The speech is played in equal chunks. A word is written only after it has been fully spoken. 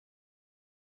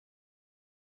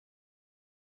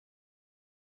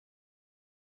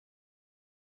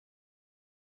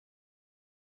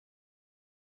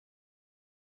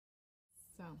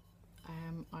So,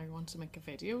 I want to make a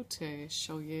video to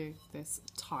show you this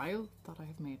tile that I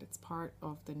have made. It's part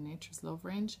of the Nature's Love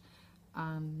range,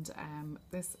 and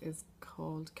this is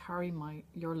called Carry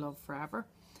Your Love Forever.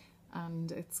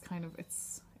 And it's kind of,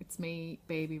 it's me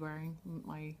baby wearing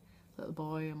my little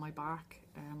boy on my back,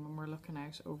 and we're looking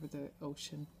out over the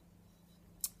ocean.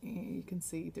 You can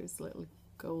see there's a little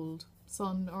gold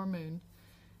sun or moon,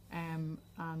 and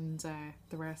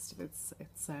the rest of it's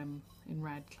in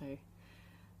red clay.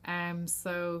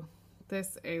 So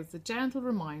this is a gentle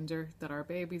reminder that our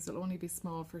babies will only be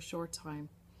small for a short time.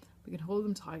 We can hold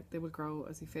them tight, they will grow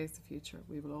as we face the future.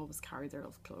 We will always carry their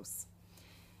love close.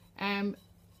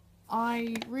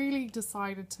 I really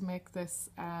decided to make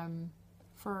this as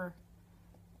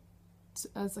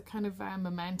a kind of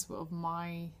memento of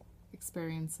my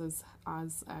experiences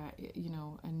as you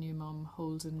know, a new mum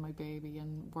holding my baby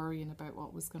and worrying about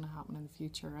what was going to happen in the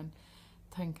future, and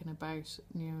thinking about,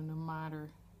 you know, no matter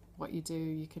what you do,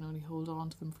 you can only hold on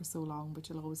to them for so long, but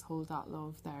you'll always hold that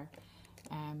love there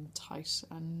tight.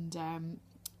 And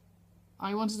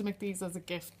I wanted to make these as a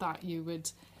gift that you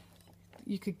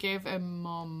could give a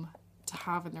mum to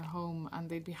have in their home, and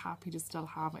they'd be happy to still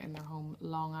have it in their home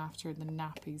long after the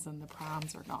nappies and the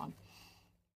prams are gone.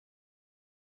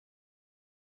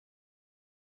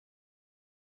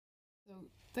 So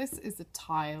this is a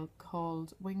tile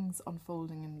called Wings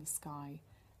Unfolding in the Sky,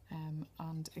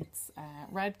 and it's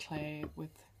red clay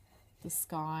with the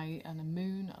sky and a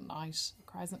moon at night, a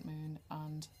crescent moon,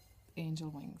 and angel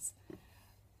wings.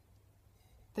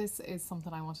 This is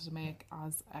something I wanted to make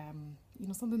as you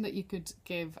know, something that you could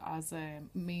give as a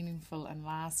meaningful and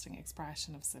lasting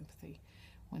expression of sympathy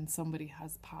when somebody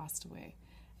has passed away.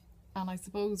 And I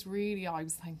suppose really I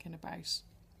was thinking about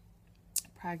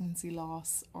pregnancy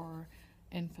loss or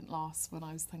infant loss when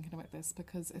I was thinking about this,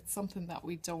 because it's something that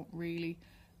we don't really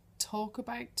talk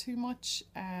about too much.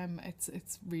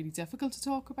 It's really difficult to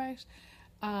talk about,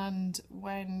 and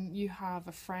when you have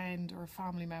a friend or a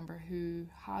family member who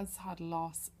has had a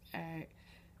loss,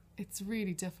 it's a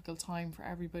really difficult time for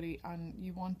everybody, and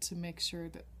you want to make sure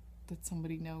that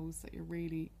somebody knows that you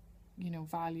really, you know,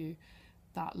 value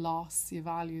that loss, you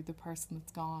value the person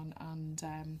that's gone, and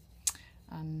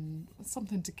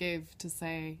something to give, to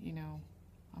say, you know,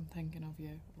 I'm thinking of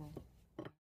you.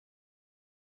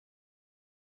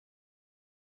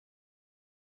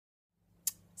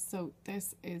 So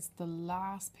this is the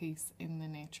last piece in the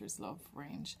Nature's Love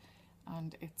range,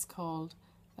 and it's called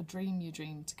A Dream You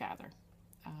Dream Together.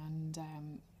 And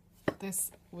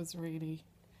this was really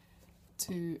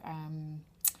to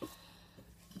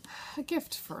a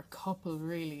gift for a couple,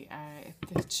 really.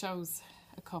 It shows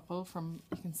a couple from,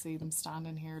 you can see them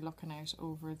standing here looking out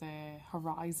over the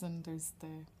horizon. There's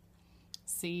the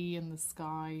sea and the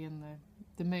sky and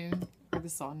the moon or the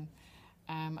sun.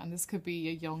 And this could be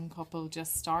a young couple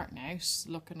just starting out,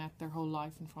 looking at their whole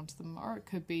life in front of them, or it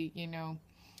could be, you know,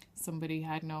 somebody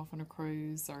heading off on a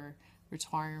cruise or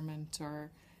retirement,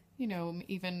 or, you know,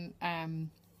 even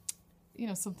you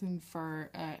know, something for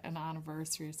an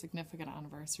anniversary, a significant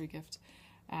anniversary gift.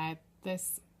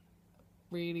 This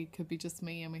really could be just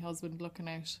me and my husband looking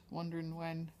out, wondering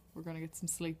when we're going to get some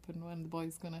sleep and when the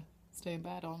boy's going to stay in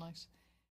bed all night.